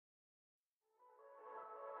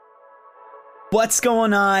What's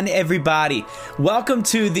going on, everybody? Welcome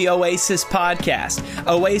to the Oasis Podcast.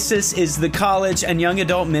 Oasis is the college and young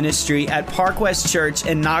adult ministry at Park West Church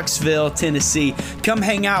in Knoxville, Tennessee. Come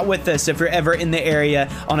hang out with us if you're ever in the area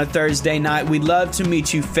on a Thursday night. We'd love to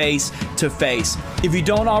meet you face to face. If you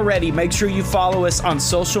don't already, make sure you follow us on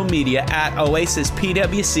social media at Oasis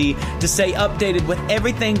PWC to stay updated with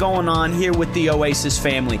everything going on here with the Oasis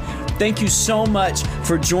family. Thank you so much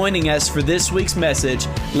for joining us for this week's message.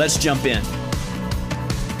 Let's jump in.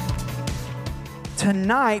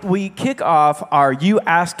 Tonight, we kick off our You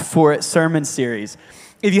Asked For It sermon series.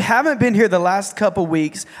 If you haven't been here the last couple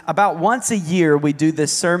weeks, about once a year, we do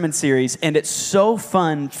this sermon series, and it's so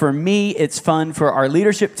fun for me. It's fun for our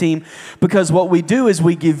leadership team, because what we do is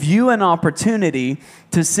we give you an opportunity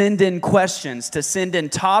to send in questions, to send in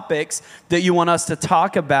topics that you want us to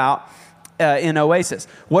talk about in Oasis.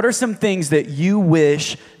 What are some things that you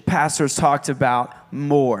wish pastors talked about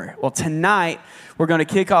more? Well, tonight, we're going to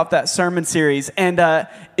kick off that sermon series. And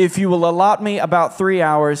if you will allot me about 3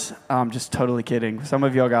 hours, I'm just totally kidding. Some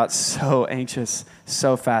of y'all got so anxious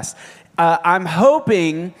so fast. I'm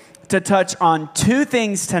hoping to touch on two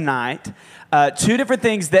things tonight, two different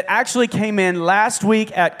things that actually came in last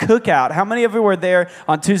week at Cookout. How many of you were there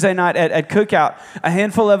on Tuesday night at Cookout? A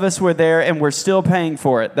handful of us were there, and we're still paying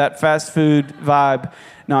for it, that fast food vibe.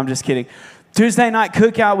 No, I'm just kidding. Tuesday night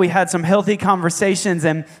Cookout, we had some healthy conversations,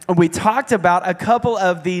 and we talked about a couple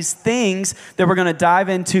of these things that we're going to dive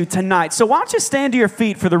into tonight. So why don't you stand to your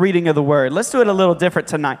feet for the reading of the word? Let's do it a little different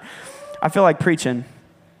tonight. I feel like preaching.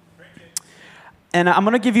 And I'm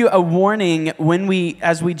going to give you a warning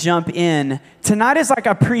as we jump in. Tonight is like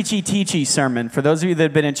a preachy, teachy sermon. For those of you that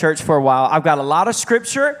have been in church for a while, I've got a lot of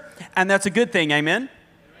scripture, and that's a good thing. Amen?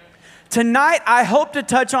 Tonight, I hope to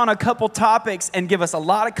touch on a couple topics and give us a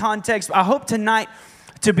lot of context. I hope tonight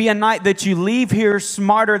to be a night that you leave here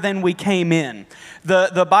smarter than we came in.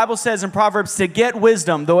 The Bible says in Proverbs to get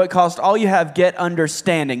wisdom, though it cost all you have, get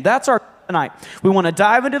understanding. That's our tonight. We want to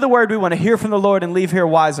dive into the word. We want to hear from the Lord and leave here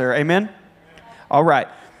wiser. Amen? All right.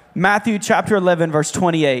 Matthew chapter 11, verse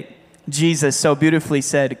 28. Jesus so beautifully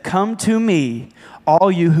said, "Come to me,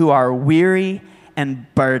 all you who are weary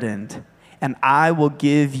and burdened, and I will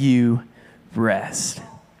give you rest."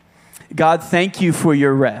 God, thank you for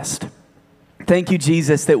your rest. Thank you,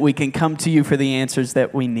 Jesus, that we can come to you for the answers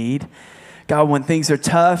that we need. God, when things are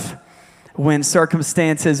tough, when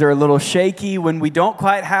circumstances are a little shaky, when we don't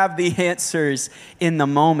quite have the answers in the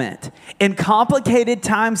moment, in complicated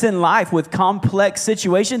times in life with complex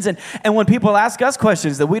situations, and when people ask us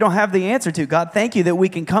questions that we don't have the answer to, God, thank you that we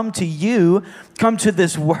can come to you, come to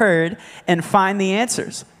this word, and find the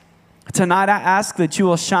answers. Tonight, I ask that you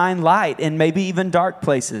will shine light in maybe even dark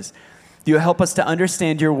places. You will help us to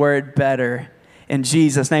understand your word better. In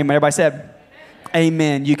Jesus' name, everybody said,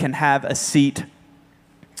 amen. You can have a seat.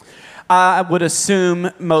 I would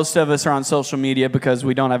assume most of us are on social media because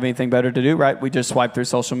we don't have anything better to do, right? We just swipe through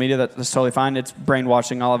social media. That's totally fine. It's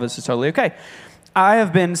brainwashing all of us. It's totally okay. I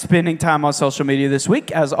have been spending time on social media this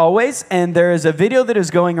week, as always, and there is a video that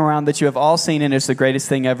is going around that you have all seen, and it's the greatest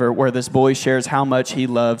thing ever, where this boy shares how much he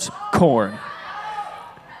loves corn.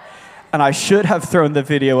 And I should have thrown the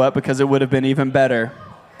video up because it would have been even better.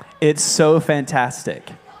 It's so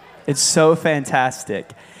fantastic. It's so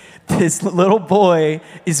fantastic. This little boy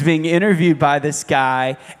is being interviewed by this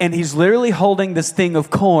guy, and he's literally holding this thing of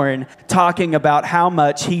corn, talking about how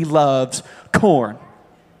much he loves corn.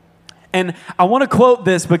 And I want to quote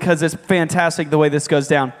this because it's fantastic the way this goes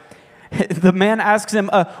down. The man asks him,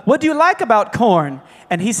 what do you like about corn?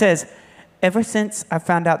 And he says, ever since I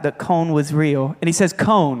found out that cone was real. And he says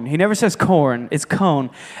cone. He never says corn. It's cone.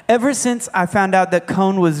 Ever since I found out that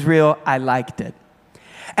cone was real, I liked it.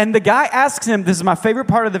 And the guy asks him, this is my favorite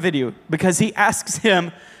part of the video, because he asks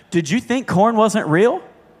him, did you think corn wasn't real?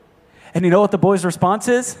 And you know what the boy's response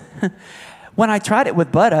is? When I tried it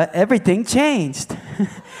with butter, everything changed.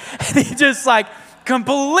 And he just like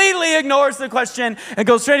completely ignores the question and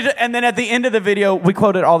goes straight to, and then at the end of the video, we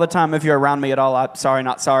quote it all the time. If you're around me at all, I'm sorry,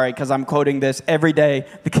 not sorry, because I'm quoting this every day.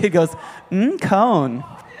 The kid goes, cone.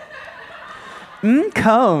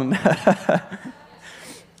 Cone.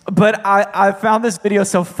 But I found this video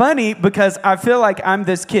so funny because I feel like I'm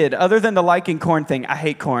this kid. Other than the liking corn thing, I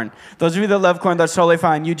hate corn. Those of you that love corn, that's totally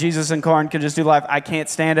fine. You, Jesus, and corn can just do life. I can't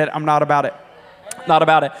stand it. I'm not about it. Not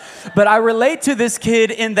about it. But I relate to this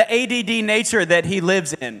kid in the ADD nature that he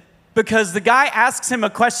lives in. Because the guy asks him a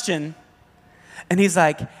question, and he's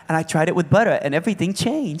like, and I tried it with butter, and everything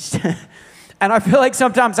changed. And I feel like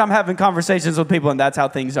sometimes I'm having conversations with people, and that's how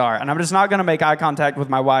things are. And I'm just not going to make eye contact with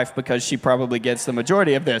my wife because she probably gets the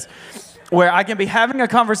majority of this. where I can be having a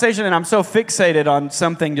conversation and I'm so fixated on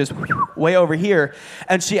something just way over here,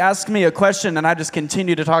 and she asks me a question and I just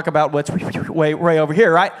continue to talk about what's way over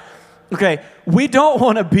here, right? Okay, we don't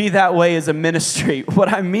want to be that way as a ministry. What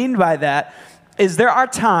I mean by that is there are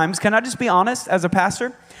times, can I just be honest as a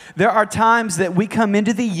pastor? There are times that we come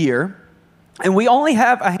into the year and we only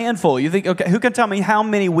have a handful. You think, okay, who can tell me how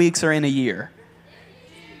many weeks are in a year?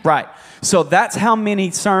 Right, so that's how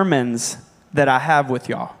many sermons that I have with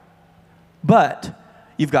y'all. But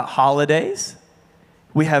you've got holidays,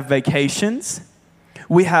 we have vacations,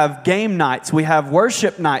 we have game nights, we have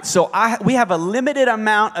worship nights. So we have a limited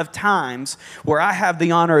amount of times where I have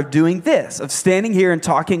the honor of doing this, of standing here and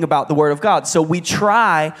talking about the Word of God. So we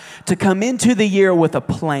try to come into the year with a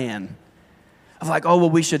plan. Of like, oh, well,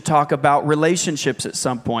 we should talk about relationships at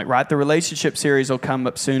some point, right? The relationship series will come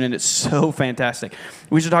up soon, and it's so fantastic.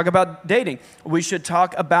 We should talk about dating. We should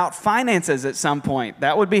talk about finances at some point.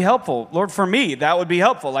 That would be helpful. Lord, for me, that would be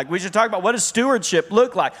helpful. Like, we should talk about what does stewardship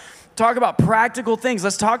look like? Talk about practical things.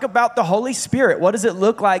 Let's talk about the Holy Spirit. What does it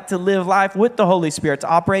look like to live life with the Holy Spirit, to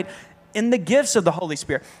operate in the gifts of the Holy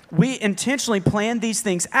Spirit? We intentionally plan these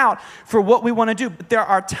things out for what we want to do. But there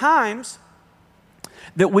are times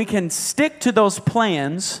that we can stick to those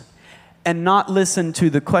plans and not listen to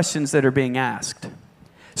the questions that are being asked.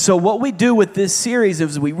 So what we do with this series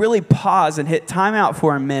is we really pause and hit time out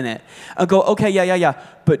for a minute and go, okay, yeah,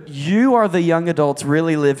 but you are the young adults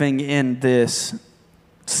really living in this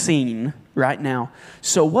scene right now.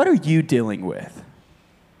 So what are you dealing with?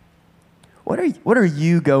 What are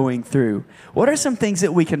you going through? What are some things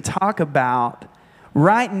that we can talk about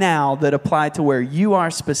right now that apply to where you are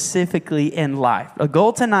specifically in life? A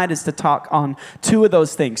goal tonight is to talk on two of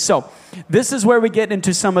those things. So this is where we get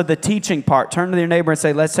into some of the teaching part. Turn to your neighbor and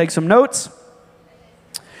say, let's take some notes.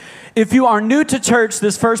 If you are new to church,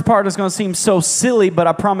 this first part is going to seem so silly, but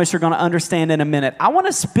I promise you're going to understand in a minute. I want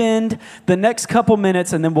to spend the next couple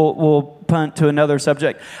minutes, and then we'll punt to another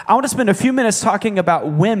subject. I want to spend a few minutes talking about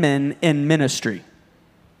women in ministry.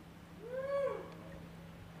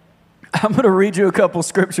 I'm going to read you a couple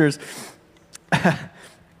scriptures,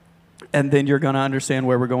 and then you're going to understand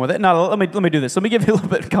where we're going with it. Now, let me do this. Let me give you a little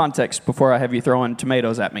bit of context before I have you throwing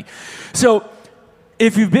tomatoes at me. So,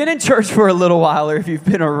 if you've been in church for a little while, or if you've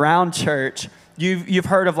been around church, you've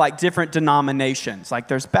heard of like different denominations. Like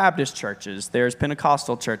there's Baptist churches, there's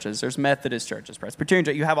Pentecostal churches, there's Methodist churches, Presbyterian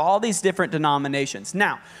churches. You have all these different denominations.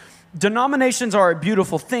 Now, denominations are a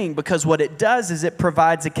beautiful thing because what it does is it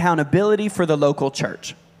provides accountability for the local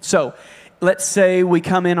church. So let's say we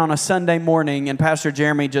come in on a Sunday morning and Pastor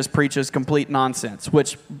Jeremy just preaches complete nonsense,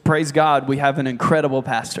 which, praise God, we have an incredible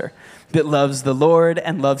pastor that loves the Lord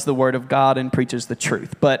and loves the Word of God and preaches the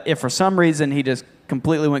truth. But if for some reason he just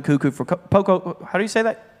completely went cuckoo for Poco, how do you say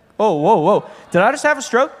that? Oh, whoa. Did I just have a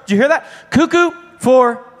stroke? Did you hear that? Cuckoo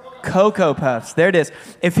for Cocoa Puffs. There it is.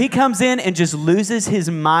 If he comes in and just loses his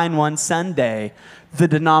mind one Sunday, the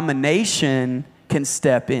denomination can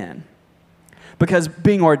step in. Because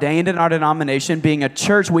being ordained in our denomination, being a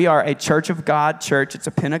church, we are a Church of God church. It's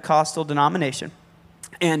a Pentecostal denomination.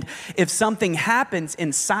 And if something happens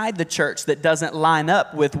inside the church that doesn't line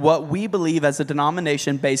up with what we believe as a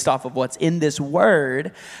denomination based off of what's in this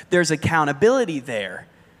word, there's accountability there.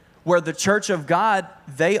 Where the Church of God,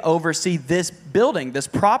 they oversee this building, this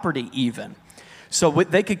property even. So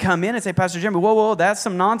they could come in and say, Pastor Jimmy, whoa, that's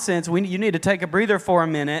some nonsense. You need to take a breather for a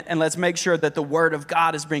minute and let's make sure that the Word of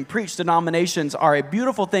God is being preached. Denominations are a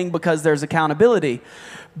beautiful thing because there's accountability.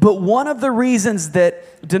 But one of the reasons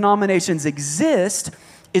that denominations exist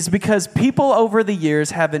is because people over the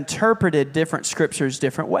years have interpreted different scriptures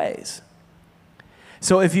different ways.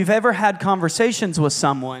 So if you've ever had conversations with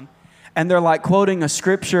someone and they're like quoting a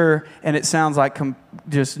scripture and it sounds like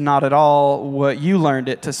just not at all what you learned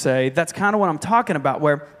it to say, that's kind of what I'm talking about,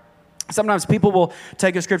 where sometimes people will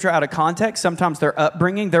take a scripture out of context. Sometimes their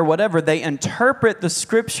upbringing, their whatever, they interpret the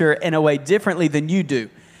scripture in a way differently than you do.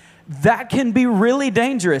 That can be really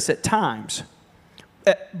dangerous at times.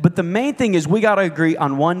 But the main thing is we got to agree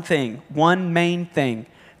on one thing, one main thing,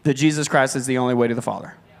 that Jesus Christ is the only way to the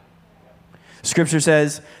Father. Scripture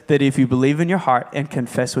says that if you believe in your heart and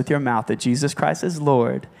confess with your mouth that Jesus Christ is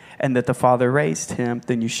Lord and that the Father raised him,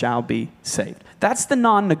 then you shall be saved. That's the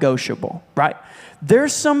non-negotiable, right?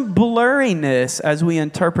 There's some blurriness as we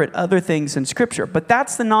interpret other things in Scripture, but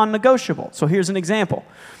that's the non-negotiable. So here's an example.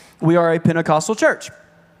 We are a Pentecostal church.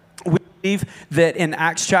 We believe that in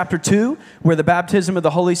Acts chapter 2, where the baptism of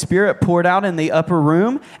the Holy Spirit poured out in the upper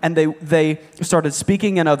room, and they started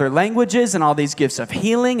speaking in other languages, and all these gifts of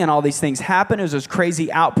healing, and all these things happened. It was this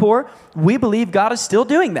crazy outpour. We believe God is still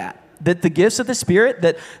doing that. That the gifts of the Spirit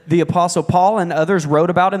that the Apostle Paul and others wrote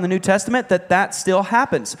about in the New Testament, that still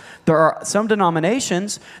happens. There are some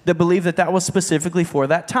denominations that believe that was specifically for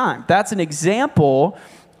that time. That's an example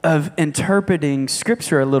of interpreting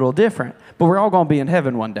Scripture a little different. But we're all going to be in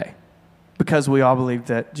heaven one day because we all believe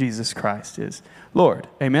that Jesus Christ is Lord.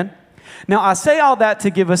 Amen? Now, I say all that to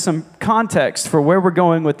give us some context for where we're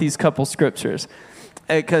going with these couple scriptures.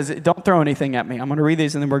 Because don't throw anything at me. I'm going to read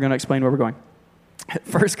these and then we're going to explain where we're going.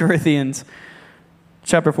 1 Corinthians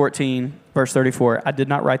chapter 14, verse 34. I did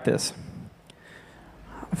not write this.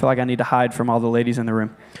 I feel like I need to hide from all the ladies in the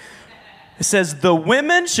room. It says, the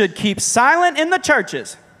women should keep silent in the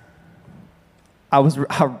churches.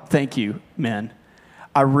 Thank you, men.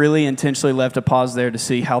 I really intentionally left a pause there to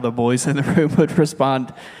see how the boys in the room would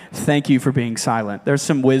respond. Thank you for being silent. There's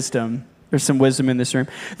some wisdom. There's some wisdom in this room.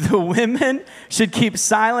 The women should keep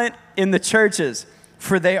silent in the churches,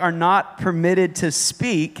 for they are not permitted to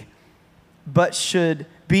speak, but should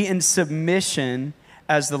be in submission,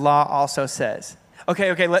 as the law also says.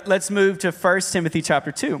 Okay, let's move to 1 Timothy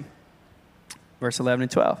chapter 2, verse 11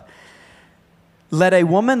 and 12. Let a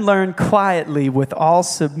woman learn quietly with all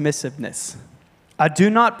submissiveness. I do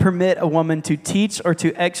not permit a woman to teach or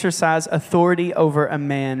to exercise authority over a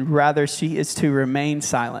man. Rather, she is to remain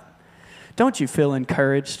silent. Don't you feel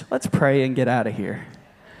encouraged? Let's pray and get out of here.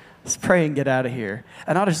 Let's pray and get out of here.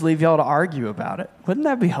 And I'll just leave y'all to argue about it. Wouldn't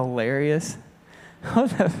that be hilarious?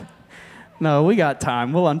 No, we got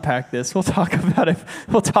time. We'll unpack this. We'll talk about it.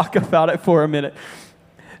 We'll talk about it for a minute.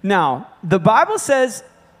 Now, the Bible says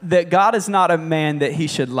that God is not a man that he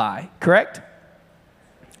should lie, correct?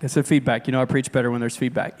 It's a feedback. You know, I preach better when there's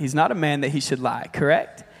feedback. He's not a man that he should lie,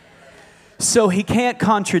 correct? So he can't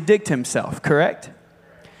contradict himself, correct?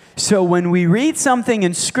 So when we read something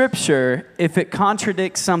in Scripture, if it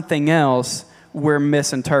contradicts something else, we're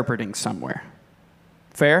misinterpreting somewhere.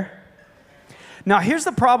 Fair? Now, here's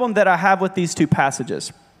the problem that I have with these two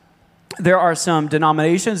passages. There are some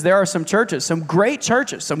denominations, there are some churches, some great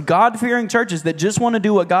churches, some God-fearing churches that just want to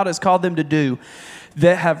do what God has called them to do,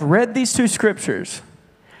 that have read these two scriptures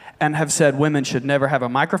and have said women should never have a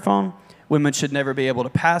microphone, women should never be able to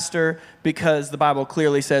pastor, because the Bible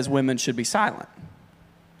clearly says women should be silent.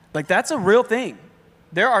 Like, that's a real thing.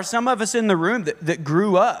 There are some of us in the room that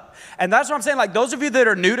grew up. And that's what I'm saying. Like, those of you that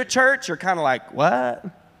are new to church are kind of like, what?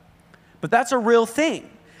 But that's a real thing.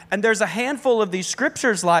 And there's a handful of these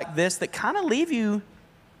scriptures like this that kind of leave you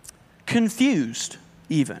confused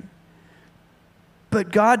even.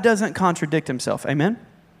 But God doesn't contradict himself. Amen?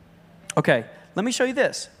 Okay, let me show you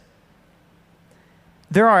this.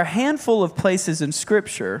 There are a handful of places in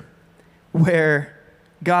Scripture where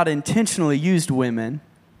God intentionally used women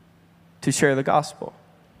to share the gospel.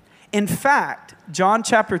 In fact, John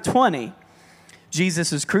chapter 20,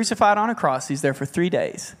 Jesus is crucified on a cross. He's there for 3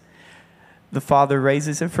 days. The Father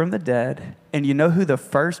raises him from the dead. And you know who the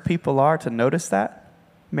first people are to notice that?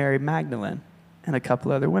 Mary Magdalene and a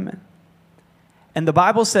couple other women. And the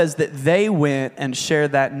Bible says that they went and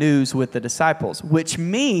shared that news with the disciples, which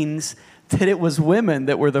means that it was women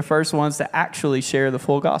that were the first ones to actually share the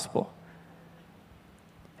full gospel.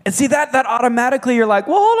 And see, that automatically you're like,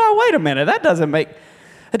 well, hold on, wait a minute. It doesn't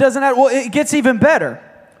add. Well, it gets even better.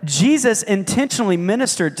 Jesus intentionally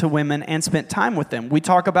ministered to women and spent time with them. We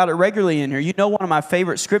talk about it regularly in here. You know, one of my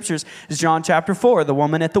favorite scriptures is John chapter 4, the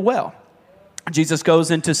woman at the well. Jesus goes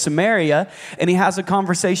into Samaria and he has a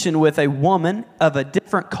conversation with a woman of a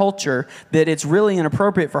different culture that it's really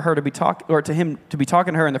inappropriate for her to be him to be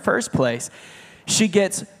talking to her in the first place. She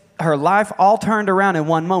gets her life all turned around in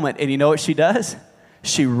one moment. And you know what she does?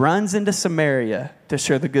 She runs into Samaria to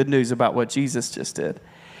share the good news about what Jesus just did.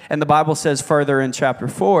 And the Bible says further in chapter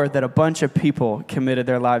 4 that a bunch of people committed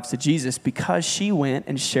their lives to Jesus because she went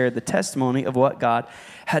and shared the testimony of what God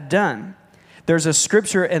had done. There's a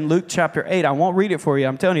scripture in Luke chapter 8. I won't read it for you.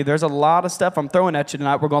 I'm telling you, there's a lot of stuff I'm throwing at you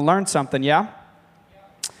tonight. We're going to learn something, yeah?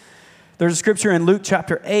 There's a scripture in Luke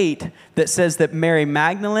chapter 8 that says that Mary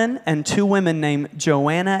Magdalene and two women named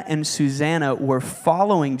Joanna and Susanna were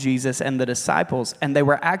following Jesus and the disciples, and they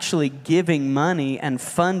were actually giving money and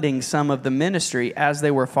funding some of the ministry as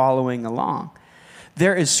they were following along.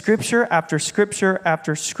 There is scripture after scripture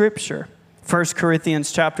after scripture. 1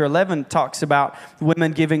 Corinthians chapter 11 talks about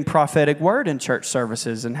women giving prophetic word in church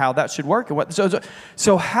services and how that should work.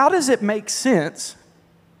 So how does it make sense?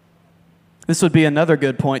 This would be another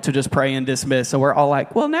good point to just pray and dismiss. So we're all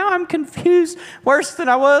like, well, now I'm confused worse than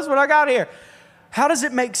I was when I got here. How does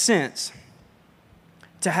it make sense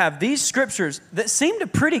to have these scriptures that seem to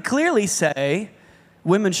pretty clearly say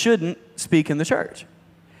women shouldn't speak in the church,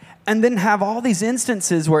 and then have all these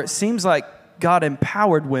instances where it seems like God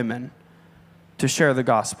empowered women to share the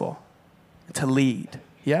gospel? to lead.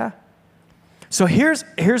 Yeah? So here's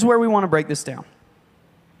where we want to break this down.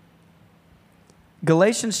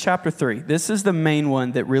 Galatians chapter 3. This is the main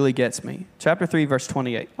one that really gets me. Chapter 3, verse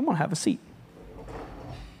 28. I'm going to have a seat.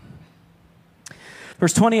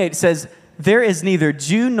 Verse 28 says, there is neither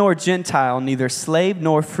Jew nor Gentile, neither slave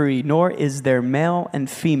nor free, nor is there male and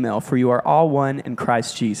female, for you are all one in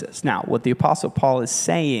Christ Jesus. Now, what the Apostle Paul is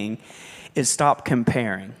saying is stop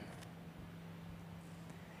comparing.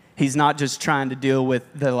 He's not just trying to deal with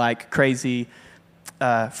the crazy,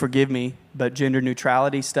 forgive me, but gender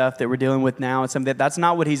neutrality stuff that we're dealing with now. And something that's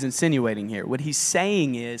not what he's insinuating here. What he's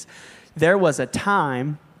saying is there was a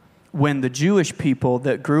time when the Jewish people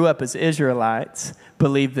that grew up as Israelites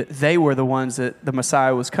believed that they were the ones that the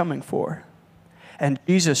Messiah was coming for. And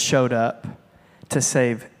Jesus showed up to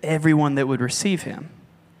save everyone that would receive him.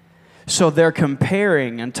 So they're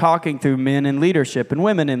comparing and talking through men in leadership and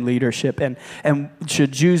women in leadership. And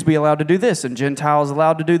should Jews be allowed to do this? And Gentiles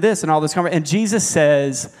allowed to do this? And all this. And Jesus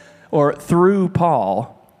says, or through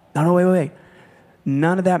Paul, no, wait.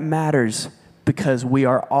 None of that matters because we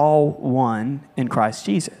are all one in Christ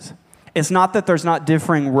Jesus. It's not that there's not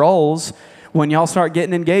differing roles. When y'all start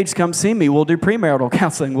getting engaged, come see me. We'll do premarital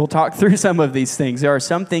counseling. We'll talk through some of these things. There are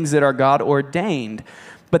some things that are God ordained,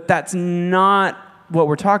 but that's not what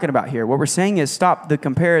we're talking about here. What we're saying is stop the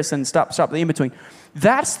comparison, stop the in-between.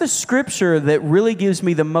 That's the scripture that really gives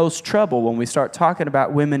me the most trouble when we start talking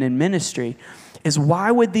about women in ministry, is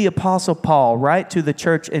why would the Apostle Paul write to the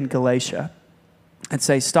church in Galatia and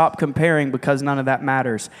say, stop comparing because none of that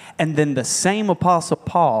matters. And then the same Apostle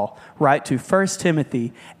Paul write to 1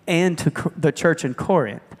 Timothy and to the church in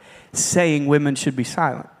Corinth saying women should be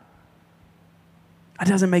silent. That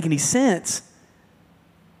doesn't make any sense.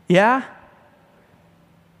 Yeah?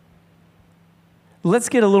 Let's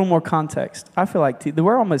get a little more context. I feel like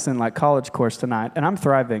we're almost in college course tonight, and I'm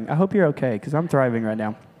thriving. I hope you're okay, because I'm thriving right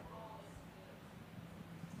now.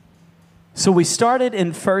 So we started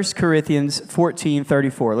in 1 Corinthians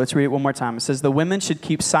 14:34. Let's read it one more time. It says, the women should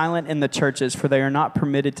keep silent in the churches, for they are not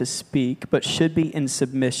permitted to speak, but should be in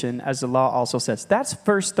submission, as the law also says. That's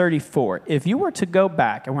verse 34. If you were to go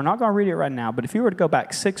back, and we're not going to read it right now, but if you were to go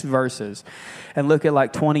back 6 verses and look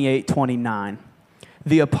at 28, 29,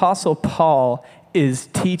 the Apostle Paul is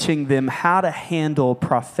teaching them how to handle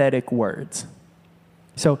prophetic words.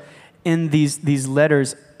 So in these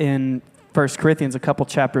letters in 1 Corinthians, a couple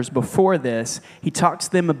chapters before this, he talks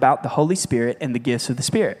to them about the Holy Spirit and the gifts of the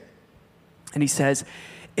Spirit. And he says,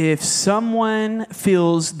 if someone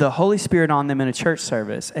feels the Holy Spirit on them in a church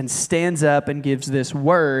service and stands up and gives this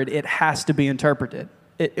word, it has to be interpreted.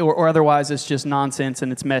 Or otherwise it's just nonsense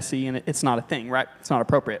and it's messy and it's not a thing, right? It's not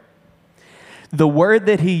appropriate. The word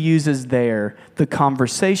that he uses there, the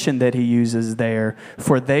conversation that he uses there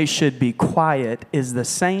for they should be quiet is the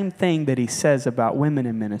same thing that he says about women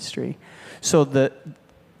in ministry. So the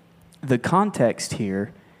context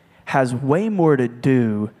here has way more to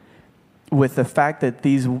do with the fact that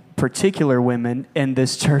these particular women in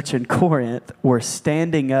this church in Corinth were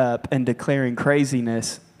standing up and declaring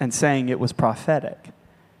craziness and saying it was prophetic.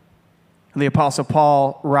 And the Apostle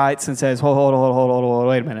Paul writes and says, hold on,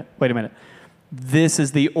 wait a minute. This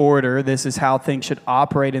is the order. This is how things should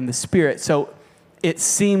operate in the Spirit. So it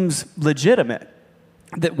seems legitimate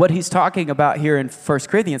that what he's talking about here in 1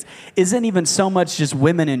 Corinthians isn't even so much just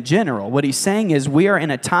women in general. What he's saying is we are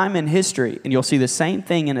in a time in history, and you'll see the same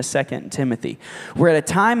thing in 2 Timothy. We're at a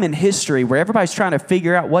time in history where everybody's trying to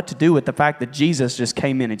figure out what to do with the fact that Jesus just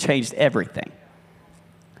came in and changed everything.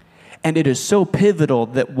 And it is so pivotal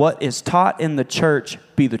that what is taught in the church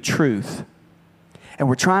be the truth. And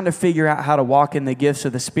we're trying to figure out how to walk in the gifts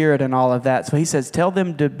of the Spirit and all of that. So he says, tell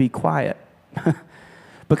them to be quiet.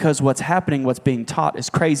 Because what's happening, what's being taught is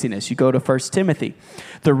craziness. You go to 1 Timothy.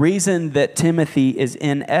 The reason that Timothy is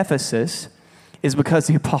in Ephesus is because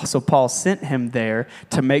the Apostle Paul sent him there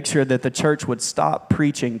to make sure that the church would stop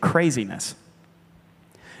preaching craziness.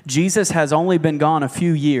 Jesus has only been gone a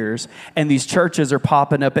few years, and these churches are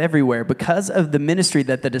popping up everywhere because of the ministry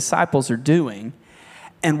that the disciples are doing.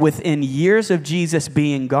 And within years of Jesus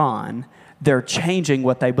being gone, they're changing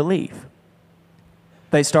what they believe.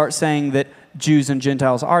 They start saying that Jews and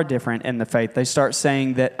Gentiles are different in the faith. They start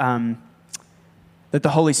saying that that the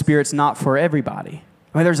Holy Spirit's not for everybody.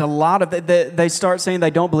 I mean, there's a lot of they start saying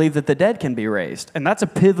they don't believe that the dead can be raised, and that's a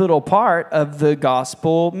pivotal part of the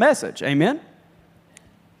gospel message. Amen.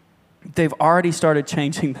 They've already started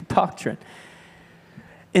changing the doctrine.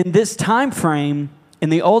 In this time frame, in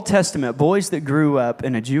the Old Testament, boys that grew up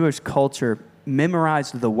in a Jewish culture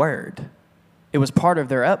memorized the word. It was part of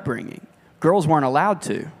their upbringing. Girls weren't allowed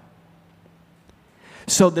to.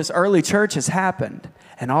 So this early church has happened,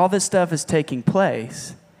 And all this stuff is taking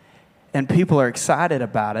place, and people are excited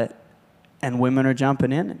about it, and women are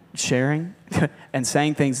jumping in and sharing and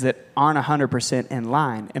saying things that aren't 100% in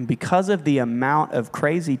line. And because of the amount of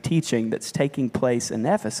crazy teaching that's taking place in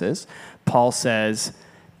Ephesus, Paul says,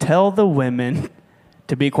 tell the women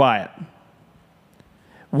to be quiet.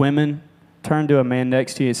 Women, turn to a man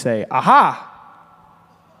next to you and say, aha!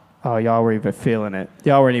 Oh, y'all were even feeling it.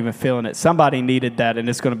 Y'all weren't even feeling it. Somebody needed that, and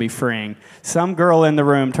it's going to be freeing. Some girl in the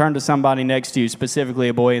room, turn to somebody next to you, specifically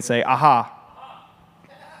a boy, and say, aha.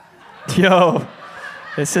 Yo,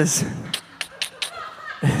 this is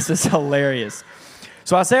hilarious.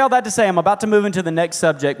 So I say all that to say I'm about to move into the next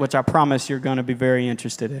subject, which I promise you're going to be very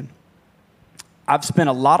interested in. I've spent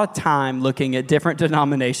a lot of time looking at different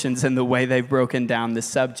denominations and the way they've broken down this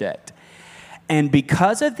subject. And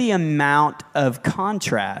because of the amount of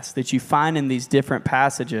contrast that you find in these different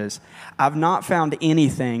passages, I've not found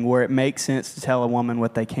anything where it makes sense to tell a woman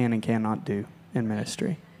what they can and cannot do in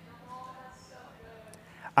ministry.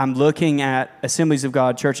 I'm looking at Assemblies of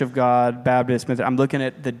God, Church of God, Baptist. I'm looking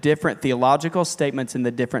at the different theological statements and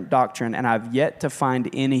the different doctrine, and I've yet to find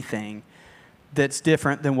anything that's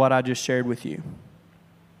different than what I just shared with you.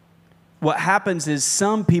 What happens is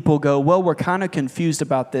some people go, well, we're kind of confused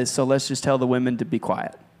about this, so let's just tell the women to be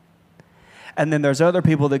quiet. And then there's other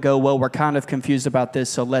people that go, well, we're kind of confused about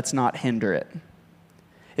this, so let's not hinder it.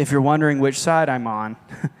 If you're wondering which side I'm on,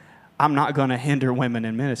 I'm not going to hinder women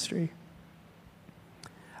in ministry.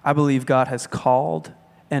 I believe God has called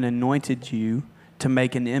and anointed you to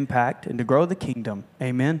make an impact and to grow the kingdom.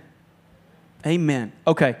 Amen? Amen.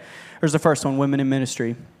 Okay, here's the first one, women in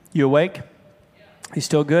ministry. You awake? You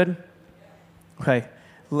still good? Okay,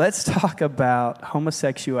 let's talk about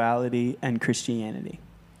homosexuality and Christianity.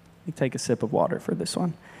 Let me take a sip of water for this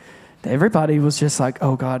one. Everybody was just like,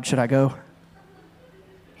 oh God, should I go?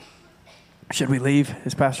 Should we leave?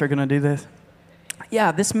 Is Pastor going to do this?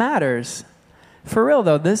 Yeah, this matters. For real,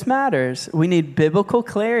 though, this matters. We need biblical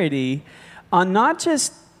clarity on not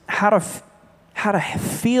just how to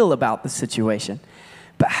feel about the situation,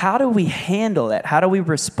 but how do we handle it? How do we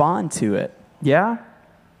respond to it? Yeah?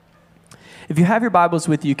 If you have your Bibles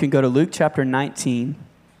with you, you can go to Luke chapter 19.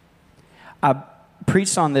 I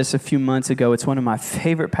preached on this a few months ago. It's one of my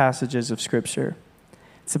favorite passages of Scripture.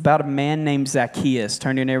 It's about a man named Zacchaeus.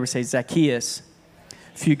 Turn to your neighbor and say, Zacchaeus.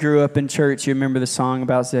 If you grew up in church, you remember the song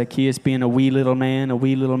about Zacchaeus being a wee little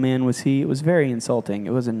man was he. It was very insulting.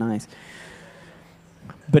 It wasn't nice.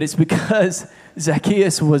 But it's because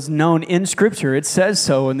Zacchaeus was known in Scripture. It says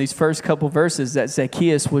so in these first couple verses that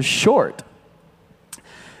Zacchaeus was short.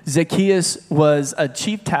 Zacchaeus was a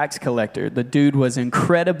chief tax collector. The dude was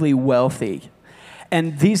incredibly wealthy.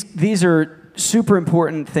 And these are super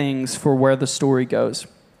important things for where the story goes.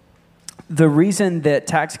 The reason that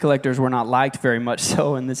tax collectors were not liked very much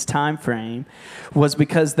so in this time frame was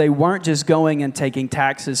because they weren't just going and taking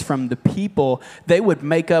taxes from the people. They would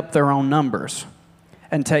make up their own numbers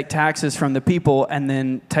and take taxes from the people and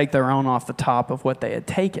then take their own off the top of what they had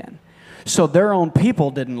taken. So their own people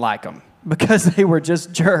didn't like them because they were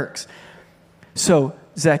just jerks. So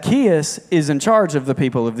Zacchaeus is in charge of the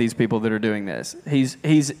people of these people that are doing this.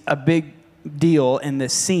 He's a big deal in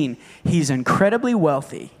this scene. He's incredibly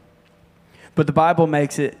wealthy. But the Bible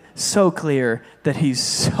makes it so clear that he's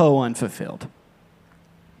so unfulfilled.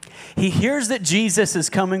 He hears that Jesus is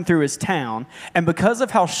coming through his town, and because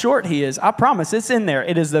of how short he is, I promise it's in there.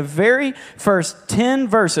 It is the very first 10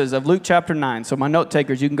 verses of Luke chapter 9. So my note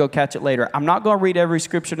takers, you can go catch it later. I'm not going to read every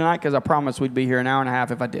scripture tonight because I promise we'd be here an hour and a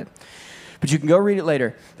half if I did. But you can go read it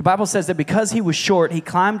later. The Bible says that because he was short, he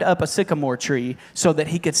climbed up a sycamore tree so that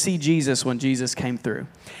he could see Jesus when Jesus came through.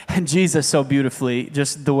 And Jesus, so beautifully,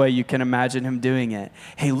 just the way you can imagine him doing it,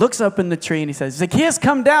 he looks up in the tree and he says, Zacchaeus,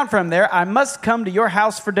 come down from there. I must come to your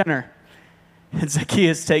house for dinner. And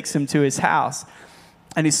Zacchaeus takes him to his house.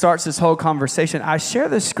 And he starts this whole conversation. I share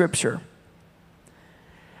this scripture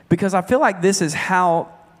because I feel like this is how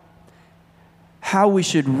we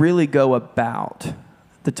should really go about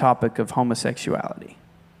the topic of homosexuality.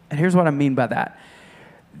 And here's what I mean by that.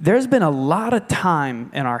 There's been a lot of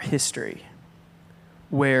time in our history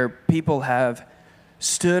where people have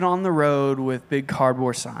stood on the road with big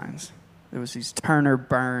cardboard signs. There was these Turner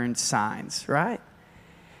Burns signs, right?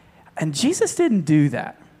 And Jesus didn't do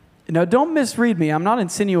that. Now, don't misread me. I'm not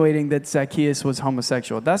insinuating that Zacchaeus was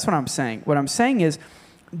homosexual. That's what I'm saying. What I'm saying is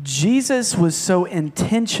Jesus was so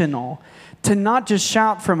intentional to not just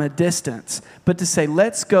shout from a distance, but to say,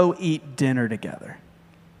 let's go eat dinner together.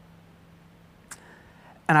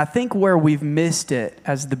 And I think where we've missed it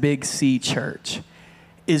as the Big C church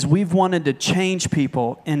is we've wanted to change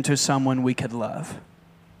people into someone we could love.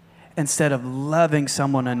 instead of loving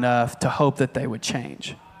someone enough to hope that they would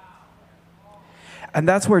change. And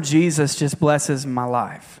that's where Jesus just blesses my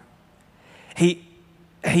life.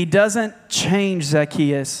 He doesn't change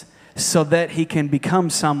Zacchaeus so that he can become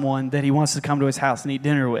someone that he wants to come to his house and eat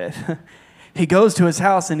dinner with. He goes to his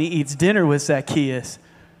house and he eats dinner with Zacchaeus,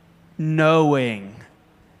 knowing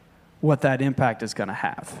what that impact is going to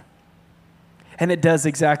have. And it does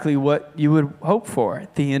exactly what you would hope for.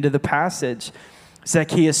 At the end of the passage,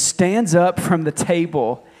 Zacchaeus stands up from the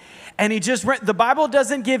table, and the Bible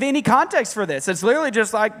doesn't give any context for this. It's literally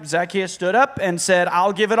just like Zacchaeus stood up and said,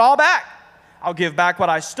 I'll give it all back. I'll give back what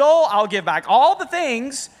I stole. I'll give back all the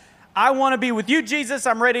things. I want to be with you, Jesus.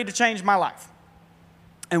 I'm ready to change my life.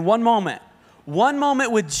 And one moment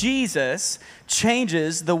with Jesus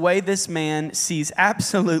changes the way this man sees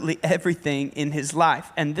absolutely everything in his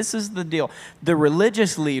life. And this is the deal. The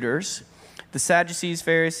religious leaders, the Sadducees,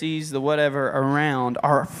 Pharisees, the whatever around,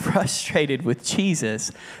 are frustrated with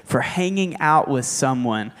Jesus for hanging out with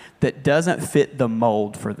someone that doesn't fit the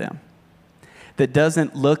mold for them, that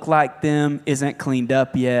doesn't look like them, isn't cleaned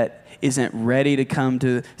up yet, isn't ready to come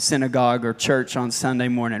to synagogue or church on Sunday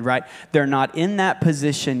morning, right? They're not in that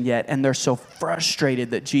position yet, and they're so frustrated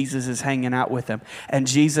that Jesus is hanging out with them. And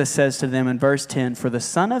Jesus says to them in verse 10, "For the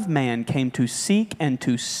Son of Man came to seek and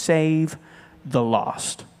to save the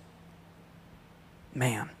lost."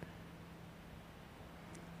 Man.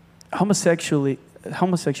 Homosexuality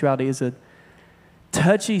is a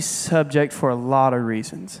touchy subject for a lot of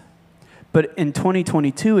reasons. But in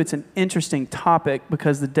 2022, it's an interesting topic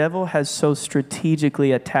because the devil has so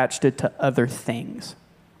strategically attached it to other things.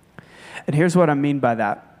 And here's what I mean by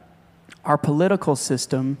that. Our political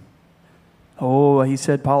system, he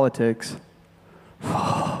said politics.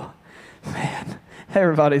 Oh, man,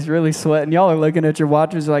 everybody's really sweating. Y'all are looking at your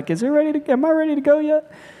watches like, am I ready to go yet?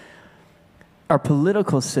 Our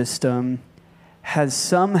political system has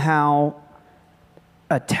somehow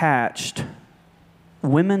attached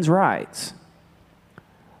women's rights,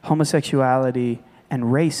 homosexuality, and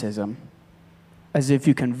racism as if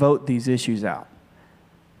you can vote these issues out.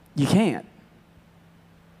 You can't.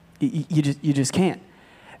 You just can't.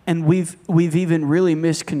 And we've even really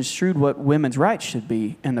misconstrued what women's rights should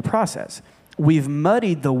be in the process. We've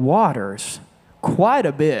muddied the waters quite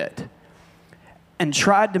a bit and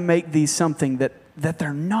tried to make these something that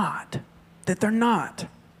they're not. That they're not.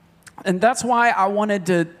 And that's why I wanted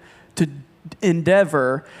to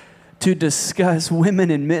endeavor to discuss women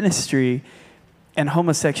in ministry and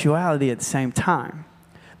homosexuality at the same time.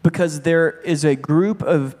 Because there is a group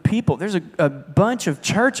of people, there's a bunch of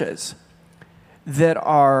churches that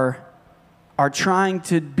are trying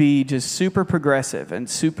to be just super progressive and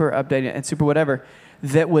super updated and super whatever,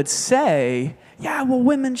 that would say, yeah, well,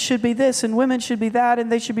 women should be this and women should be that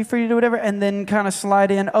and they should be free to do whatever, and then kind of slide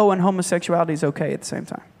in, and homosexuality is okay at the same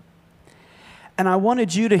time. And I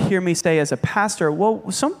wanted you to hear me say as a pastor,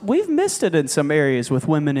 we've missed it in some areas with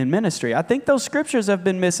women in ministry. I think those scriptures have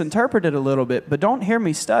been misinterpreted a little bit, but don't hear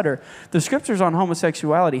me stutter. The scriptures on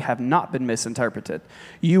homosexuality have not been misinterpreted.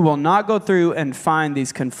 You will not go through and find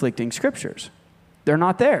these conflicting scriptures. They're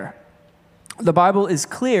not there. The Bible is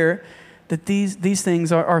clear that these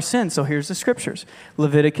things are sin. So here's the scriptures.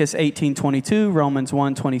 Leviticus 18:22, Romans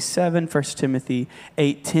 1:27, 1 Timothy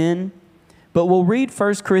 8:10. But we'll read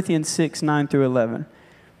 1 Corinthians 6:9 through 11.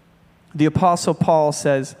 The Apostle Paul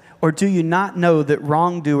says, "Or do you not know that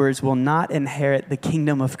wrongdoers will not inherit the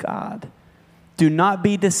kingdom of God? Do not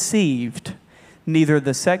be deceived, neither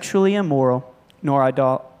the sexually immoral, nor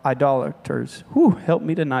idolaters." Help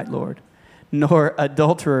me tonight, Lord. "Nor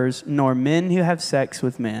adulterers, nor men who have sex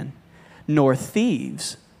with men, nor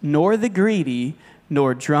thieves, nor the greedy,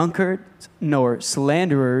 nor drunkards, nor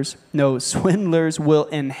slanderers, no swindlers will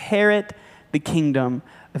inherit the kingdom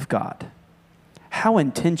of God." How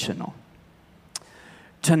intentional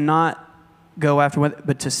to not go after,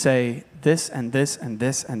 but to say this and this and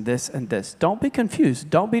this and this and this. Don't be confused.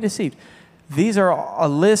 Don't be deceived. These are a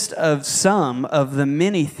list of some of the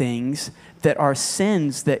many things that are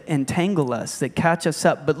sins that entangle us, that catch us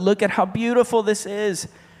up. But look at how beautiful this is.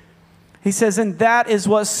 He says, "And that is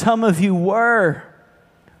what some of you were.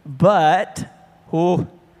 But,"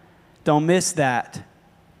 don't miss that,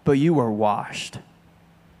 "but you were washed.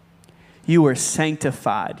 You were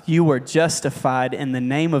sanctified. You were justified in the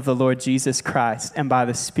name of the Lord Jesus Christ and by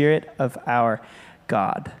the Spirit of our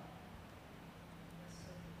God."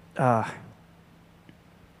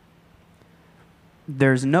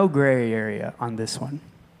 There's no gray area on this one.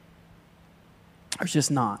 There's just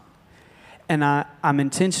not. And I'm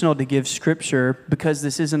intentional to give scripture because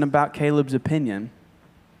this isn't about Caleb's opinion.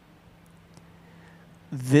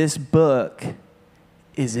 This book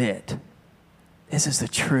is it. This is the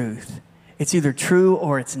truth. It's either true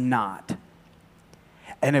or it's not.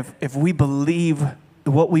 And if we believe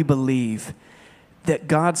what we believe, that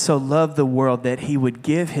God so loved the world that he would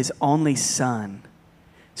give his only son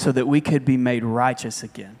so that we could be made righteous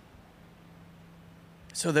again,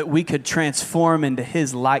 so that we could transform into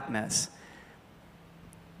his likeness,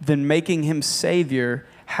 then making him Savior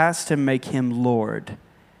has to make him Lord.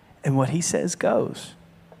 And what he says goes.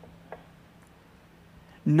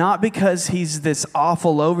 Not because he's this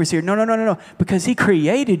awful overseer. No. Because he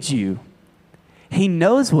created you. He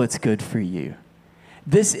knows what's good for you.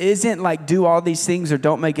 This isn't like do all these things or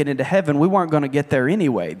don't make it into heaven. We weren't going to get there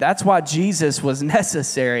anyway. That's why Jesus was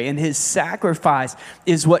necessary, and his sacrifice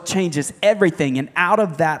is what changes everything. And out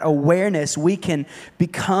of that awareness, we can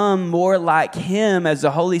become more like him as the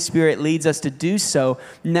Holy Spirit leads us to do so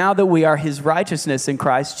now that we are his righteousness in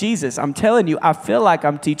Christ Jesus. I'm telling you, I feel like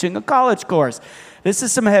I'm teaching a college course. This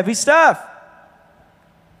is some heavy stuff.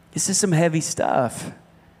 This is some heavy stuff.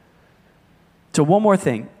 So one more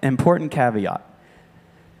thing, important caveat.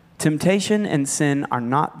 Temptation and sin are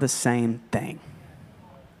not the same thing.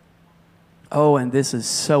 Oh, and this is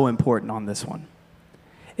so important on this one.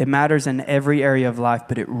 It matters in every area of life,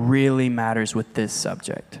 but it really matters with this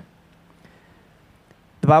subject.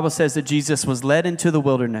 The Bible says that Jesus was led into the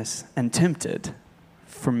wilderness and tempted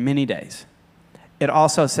for many days. It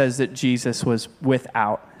also says that Jesus was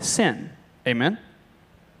without sin. Amen?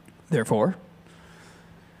 Therefore,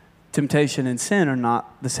 temptation and sin are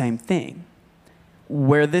not the same thing.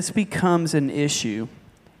 Where this becomes an issue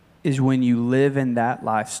is when you live in that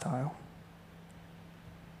lifestyle.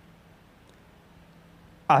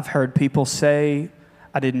 I've heard people say,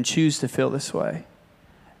 I didn't choose to feel this way.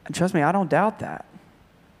 And trust me, I don't doubt that.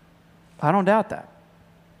 I don't doubt that.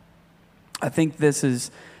 I think this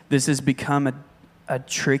has become a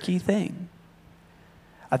tricky thing.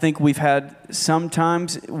 I think we've had some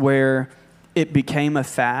times where it became a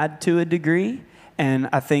fad to a degree, and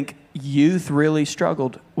I think youth really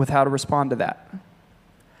struggled with how to respond to that.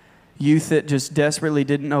 Youth that just desperately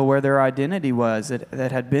didn't know where their identity was,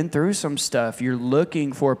 that had been through some stuff. You're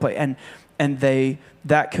looking for a place. And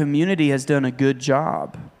that community has done a good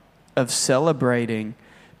job of celebrating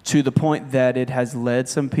to the point that it has led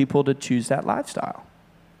some people to choose that lifestyle.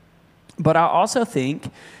 But I also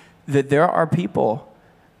think that there are people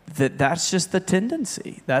that's just the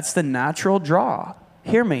tendency. That's the natural draw.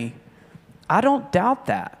 Hear me. I don't doubt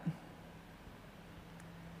that.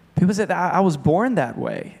 People say that I was born that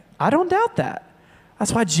way. I don't doubt that.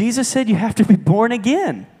 That's why Jesus said you have to be born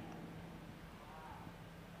again.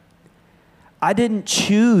 I didn't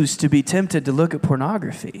choose to be tempted to look at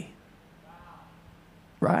pornography.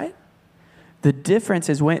 Right? The difference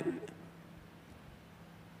is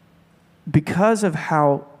because of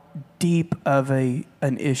how deep of an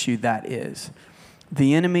issue that is,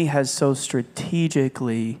 the enemy has so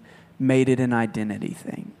strategically made it an identity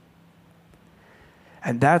thing.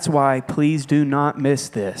 And that's why, please do not miss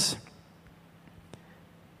this.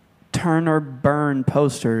 Turn or burn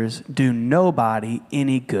posters do nobody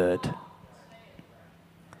any good.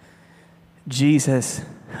 Jesus,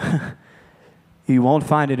 you won't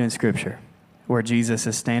find it in Scripture where Jesus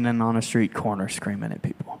is standing on a street corner screaming at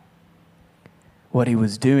people. What he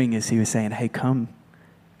was doing is he was saying, hey, come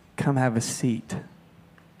have a seat.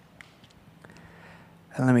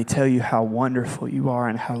 And let me tell you how wonderful you are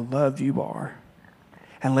and how loved you are.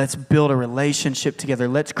 And let's build a relationship together.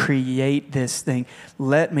 Let's create this thing.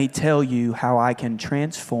 Let me tell you how I can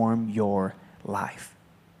transform your life.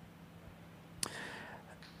 A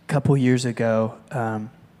couple years ago,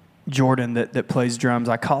 Jordan that plays drums,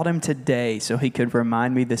 I called him today so he could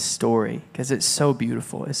remind me this story because it's so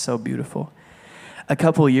beautiful. It's so beautiful. A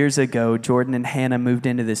couple years ago, Jordan and Hannah moved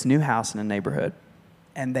into this new house in a neighborhood.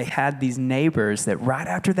 And they had these neighbors that right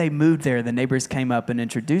after they moved there, the neighbors came up and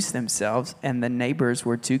introduced themselves. And the neighbors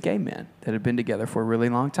were two gay men that had been together for a really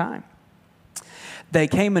long time. They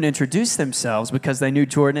came and introduced themselves because they knew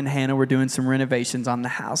Jordan and Hannah were doing some renovations on the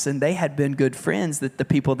house. And they had been good friends that the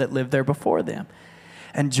people that lived there before them.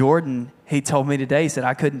 And Jordan, he told me today, he said,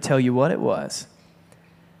 I couldn't tell you what it was.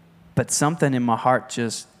 But something in my heart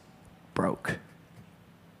just broke.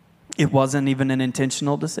 It wasn't even an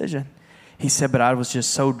intentional decision. He said, but I was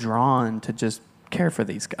just so drawn to just care for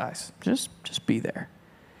these guys. Just be there.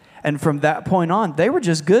 And from that point on, they were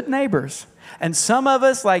just good neighbors. And some of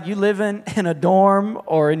us, like you live in a dorm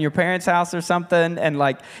or in your parents' house or something, and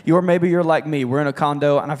like maybe you're like me. We're in a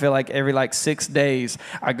condo, and I feel like every 6 days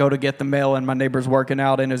I go to get the mail, and my neighbor's working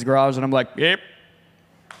out in his garage, and I'm like, yep.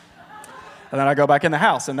 And then I go back in the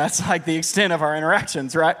house, and that's like the extent of our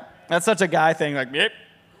interactions, right? That's such a guy thing, like, yep.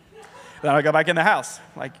 Then I go back in the house,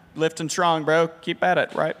 like lifting strong, bro. Keep at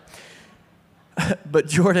it, right? But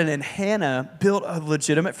Jordan and Hannah built a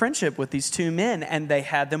legitimate friendship with these two men, and they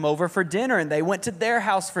had them over for dinner, and they went to their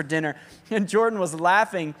house for dinner. And Jordan was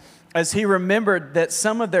laughing as he remembered that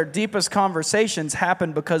some of their deepest conversations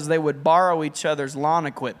happened because they would borrow each other's lawn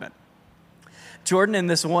equipment. Jordan and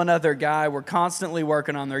this one other guy were constantly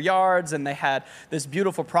working on their yards, and they had this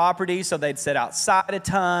beautiful property, so they'd sit outside a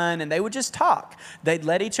ton, and they would just talk. They'd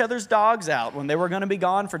let each other's dogs out when they were going to be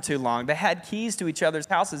gone for too long. They had keys to each other's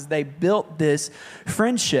houses. They built this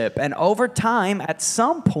friendship, and over time, at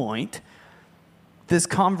some point, this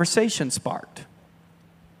conversation sparked.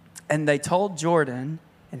 And they told Jordan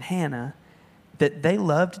and Hannah that they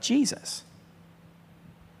loved Jesus.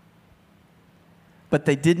 But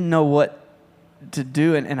they didn't know what to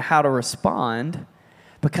do and how to respond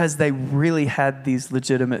because they really had these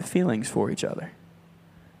legitimate feelings for each other.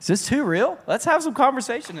 Is this too real? Let's have some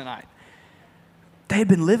conversation tonight. They had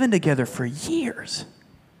been living together for years.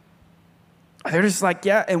 They're just like,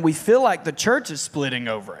 yeah, and we feel like the church is splitting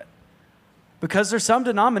over it because there's some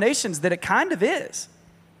denominations that it kind of is.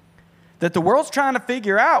 That the world's trying to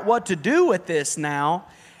figure out what to do with this now,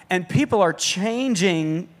 and people are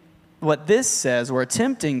changing what this says, or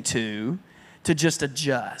attempting to just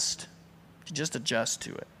adjust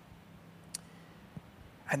to it.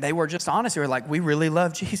 And they were just honest. They were like, we really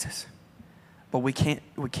love Jesus, but we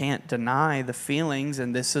can't deny the feelings,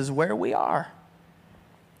 and this is where we are.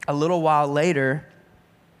 A little while later,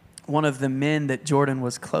 one of the men that Jordan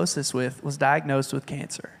was closest with was diagnosed with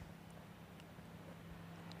cancer.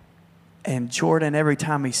 And Jordan, every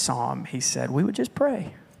time he saw him, he said, we would just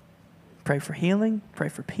pray. Pray for healing, pray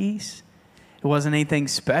for peace. It wasn't anything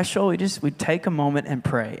special. We'd take a moment and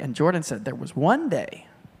pray. And Jordan said, there was one day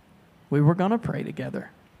we were going to pray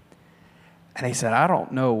together. And he said, I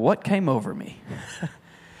don't know what came over me.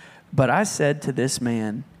 But I said to this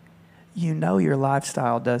man, you know your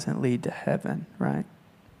lifestyle doesn't lead to heaven, right?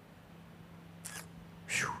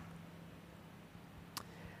 Whew.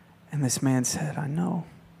 And this man said, I know.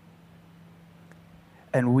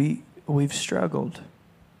 And we've struggled.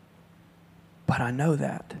 But I know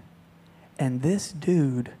that. And this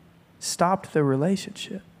dude stopped the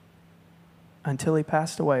relationship until he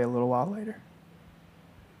passed away a little while later.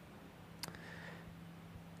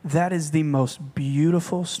 That is the most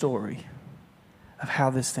beautiful story of how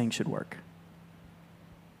this thing should work.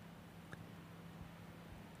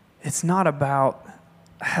 It's not about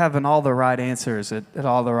having all the right answers at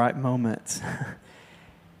all the right moments.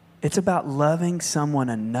 It's about loving someone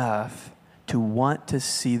enough to want to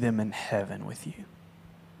see them in heaven with you.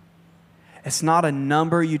 It's not a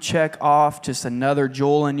number you check off, just another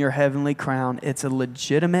jewel in your heavenly crown. It's a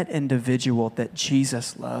legitimate individual that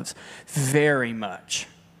Jesus loves very much,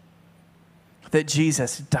 that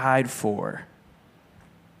Jesus died for.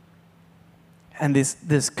 And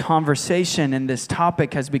this conversation and this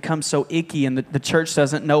topic has become so icky, and the church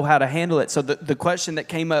doesn't know how to handle it. So the question that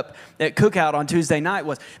came up at Cookout on Tuesday night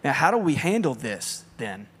was, now how do we handle this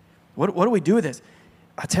then? What do we do with this?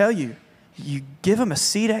 I tell you, you give them a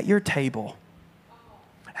seat at your table.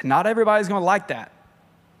 And not everybody's going to like that.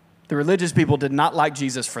 The religious people did not like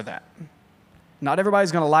Jesus for that. Not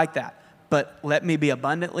everybody's going to like that. But let me be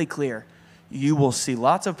abundantly clear. You will see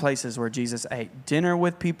lots of places where Jesus ate dinner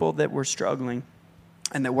with people that were struggling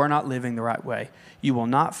and that were not living the right way. You will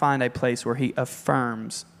not find a place where he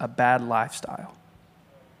affirms a bad lifestyle.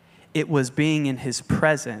 It was being in his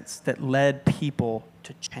presence that led people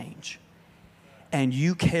to change. And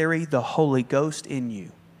you carry the Holy Ghost in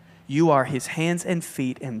you. You are his hands and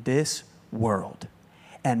feet in this world.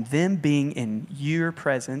 And them being in your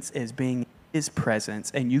presence is being in his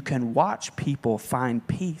presence. And you can watch people find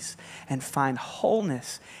peace and find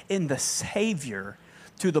wholeness in the Savior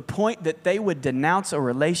to the point that they would denounce a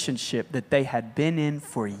relationship that they had been in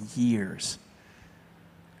for years.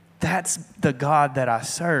 That's the God that I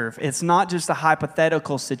serve. It's not just a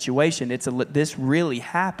hypothetical situation. This really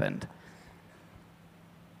happened.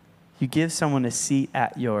 You give someone a seat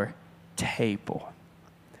at your table.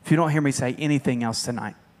 If you don't hear me say anything else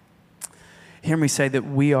tonight, hear me say that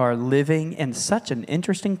we are living in such an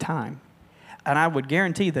interesting time. And I would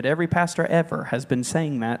guarantee that every pastor ever has been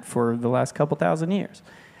saying that for the last couple thousand years.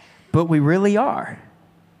 But we really are.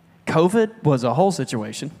 COVID was a whole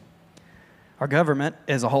situation. Our government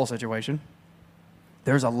is a whole situation.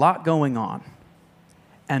 There's a lot going on.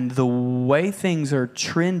 And the way things are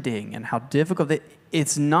trending and how difficult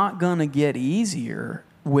it's not going to get easier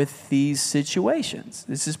with these situations.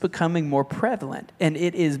 This is becoming more prevalent. And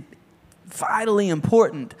it is vitally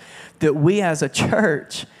important that we as a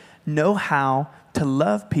church know how to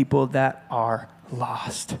love people that are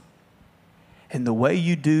lost. And the way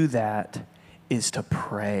you do that is to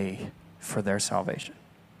pray for their salvation.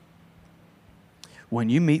 When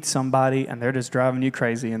you meet somebody and they're just driving you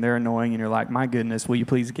crazy and they're annoying and you're like, my goodness, will you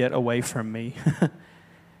please get away from me?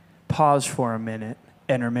 Pause for a minute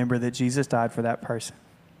and remember that Jesus died for that person.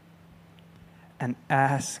 And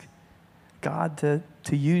ask God to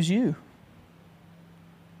use you.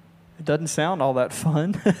 It doesn't sound all that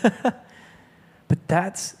fun. But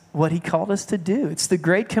that's what he called us to do. It's the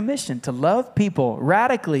Great Commission, to love people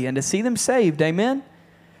radically and to see them saved. Amen?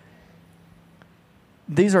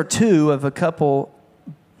 These are two of a couple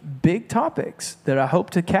big topics that I hope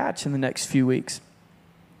to catch in the next few weeks.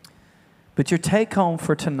 But your take home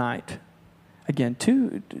for tonight, again,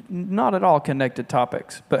 two not at all connected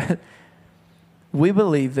topics, but we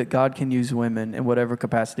believe that God can use women in whatever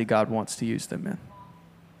capacity God wants to use them in.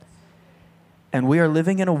 And we are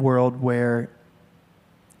living in a world where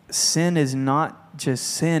sin is not just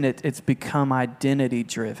sin, it's become identity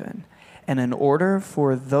driven. And in order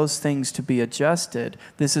for those things to be adjusted,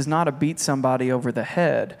 this is not a beat somebody over the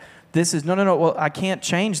head. This is, no, well, I can't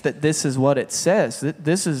change that this is what it says.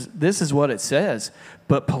 This is what it says.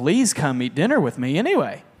 But please come eat dinner with me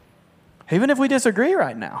anyway. Even if we disagree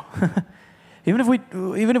right now. even if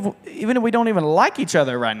we don't even like each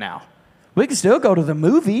other right now. We can still go to the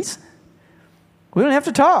movies. We don't have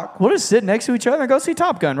to talk. We'll just sit next to each other and go see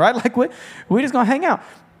Top Gun, right? Like we're just going to hang out.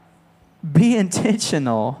 Be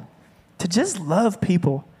intentional to just love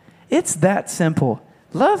people. It's that simple.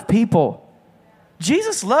 Love people.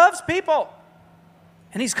 Jesus loves people.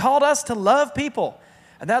 And he's called us to love people.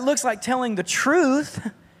 And that looks like telling the truth,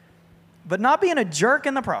 but not being a jerk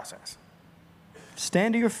in the process.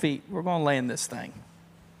 Stand to your feet. We're going to land this thing.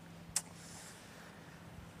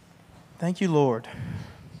 Thank you, Lord.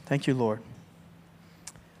 Thank you, Lord.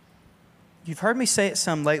 You've heard me say it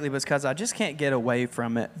some lately because I just can't get away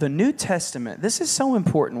from it. The New Testament, this is so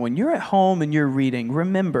important. When you're at home and you're reading,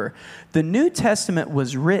 remember, the New Testament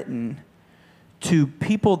was written to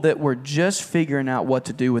people that were just figuring out what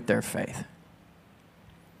to do with their faith.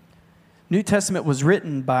 New Testament was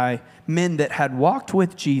written by men that had walked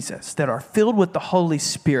with Jesus, that are filled with the Holy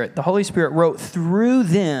Spirit. The Holy Spirit wrote through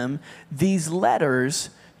them these letters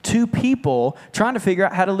to people trying to figure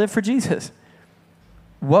out how to live for Jesus.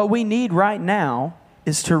 What we need right now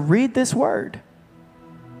is to read this word.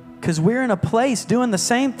 Because we're in a place doing the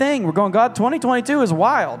same thing. We're going, God, 2022 is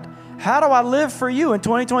wild. How do I live for you in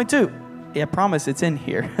 2022? Yeah, I promise it's in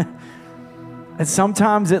here. And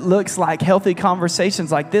sometimes it looks like healthy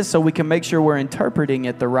conversations like this so we can make sure we're interpreting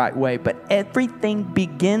it the right way. But everything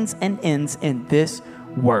begins and ends in this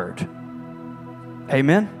word.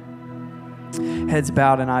 Amen? Heads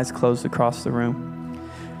bowed and eyes closed across the room.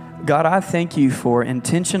 God, I thank you for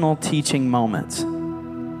intentional teaching moments.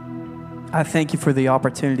 I thank you for the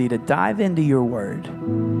opportunity to dive into your word.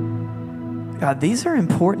 God, these are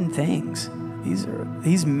important things.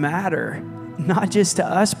 These matter, not just to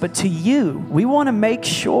us, but to you. We want to make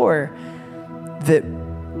sure that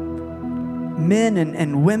men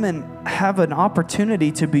and women have an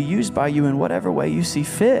opportunity to be used by you in whatever way you see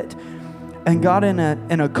fit. And God, in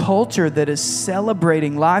a culture that is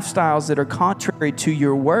celebrating lifestyles that are contrary to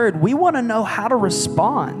your word, we want to know how to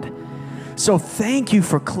respond. So thank you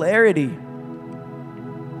for clarity.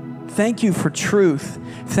 Thank you for truth.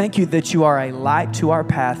 Thank you that you are a light to our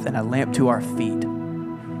path and a lamp to our feet.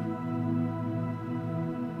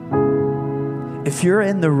 If you're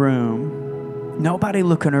in the room, nobody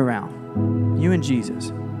looking around, you and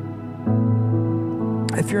Jesus.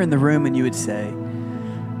 If you're in the room and you would say,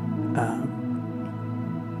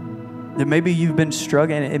 that maybe you've been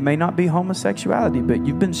struggling. It may not be homosexuality, but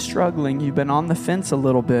you've been struggling. You've been on the fence a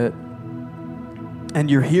little bit.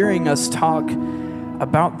 And you're hearing us talk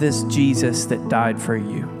about this Jesus that died for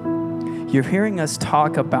you. You're hearing us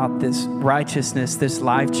talk about this righteousness, this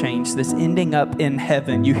life change, this ending up in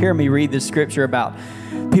heaven. You hear me read the scripture about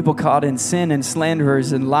people caught in sin and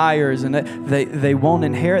slanderers and liars, and they won't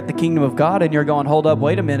inherit the kingdom of God. And you're going, hold up,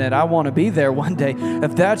 wait a minute. I want to be there one day.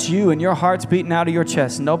 If that's you and your heart's beating out of your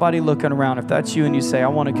chest, nobody looking around. If that's you and you say, I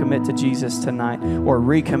want to commit to Jesus tonight or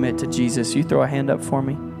recommit to Jesus, you throw a hand up for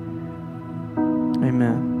me.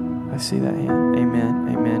 Amen. I see that hand. Amen.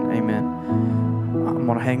 Amen. Amen. I'm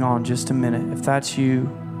going to hang on just a minute. If that's you,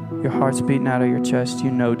 your heart's beating out of your chest, you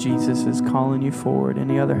know Jesus is calling you forward.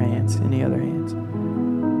 Any other hands? Any other hands?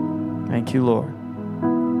 Thank you, Lord.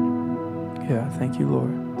 Yeah, thank you,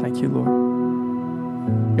 Lord. Thank you,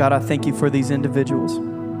 Lord. God, I thank you for these individuals.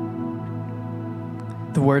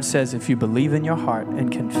 The word says if you believe in your heart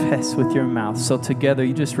and confess with your mouth. So together,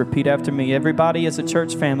 you just repeat after me. Everybody as a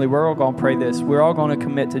church family, we're all going to pray this. We're all going to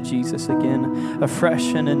commit to Jesus again,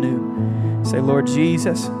 afresh and anew. Say, Lord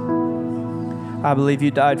Jesus, I believe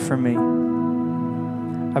you died for me.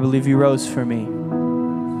 I believe you rose for me.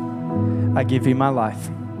 I give you my life.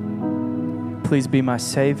 Please be my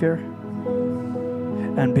Savior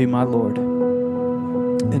and be my Lord.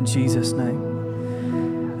 In Jesus'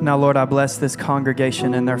 name. Now, Lord, I bless this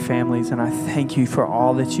congregation and their families, and I thank you for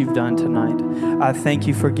all that you've done tonight. I thank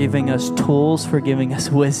you for giving us tools, for giving us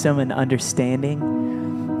wisdom and understanding.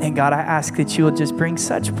 And God, I ask that you will just bring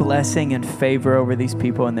such blessing and favor over these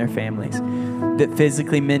people and their families, that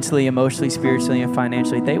physically, mentally, emotionally, spiritually, and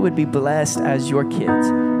financially, they would be blessed as your kids.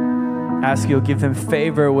 I ask you'll give them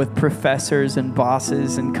favor with professors and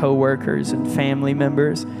bosses and co-workers and family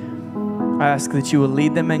members. I ask that you will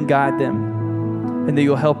lead them and guide them, and that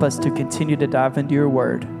you'll help us to continue to dive into your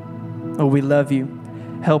word. Oh, we love you.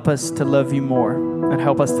 Help us to love you more, and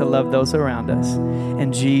help us to love those around us.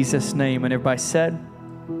 In Jesus' name. And everybody said,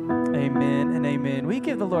 amen and amen. We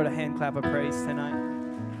give the Lord a hand clap of praise tonight.